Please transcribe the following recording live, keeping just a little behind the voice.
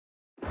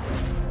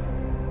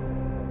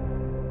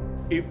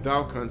If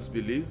thou canst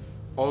believe,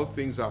 all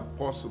things are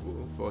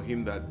possible for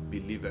him that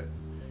believeth.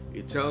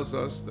 It tells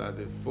us that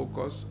the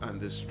focus and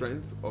the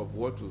strength of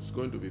what was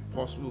going to be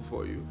possible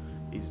for you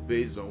is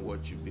based on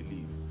what you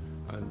believe.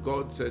 And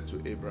God said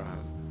to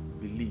Abraham,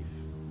 believe,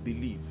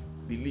 believe,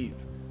 believe,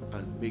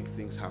 and make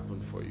things happen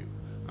for you.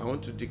 I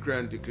want to declare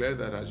and declare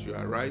that as you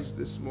arise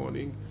this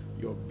morning,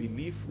 your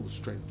belief will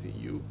strengthen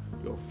you.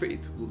 Your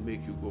faith will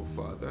make you go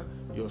further.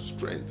 Your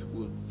strength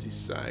will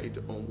decide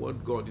on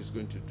what God is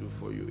going to do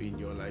for you in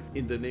your life.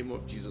 In the name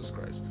of Jesus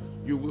Christ,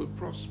 you will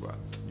prosper.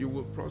 You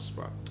will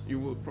prosper. You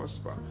will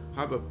prosper.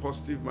 Have a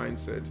positive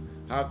mindset.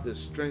 Have the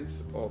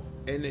strength of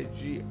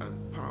energy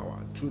and power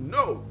to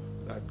know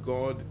that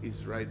God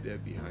is right there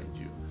behind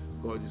you.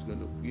 God is going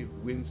to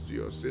give wings to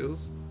your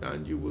sails,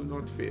 and you will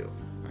not fail.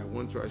 I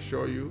want to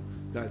assure you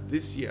that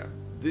this year,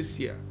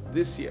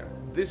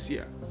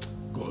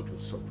 God will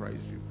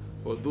surprise you.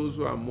 For those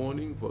who are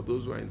mourning, for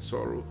those who are in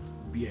sorrow,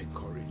 be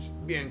encouraged.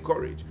 Be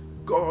encouraged.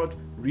 God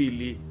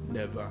really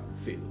never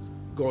fails.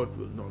 God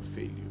will not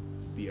fail you.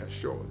 Be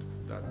assured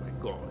that my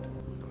God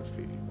will not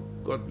fail you.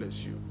 God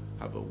bless you.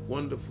 Have a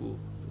wonderful,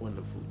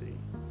 wonderful day.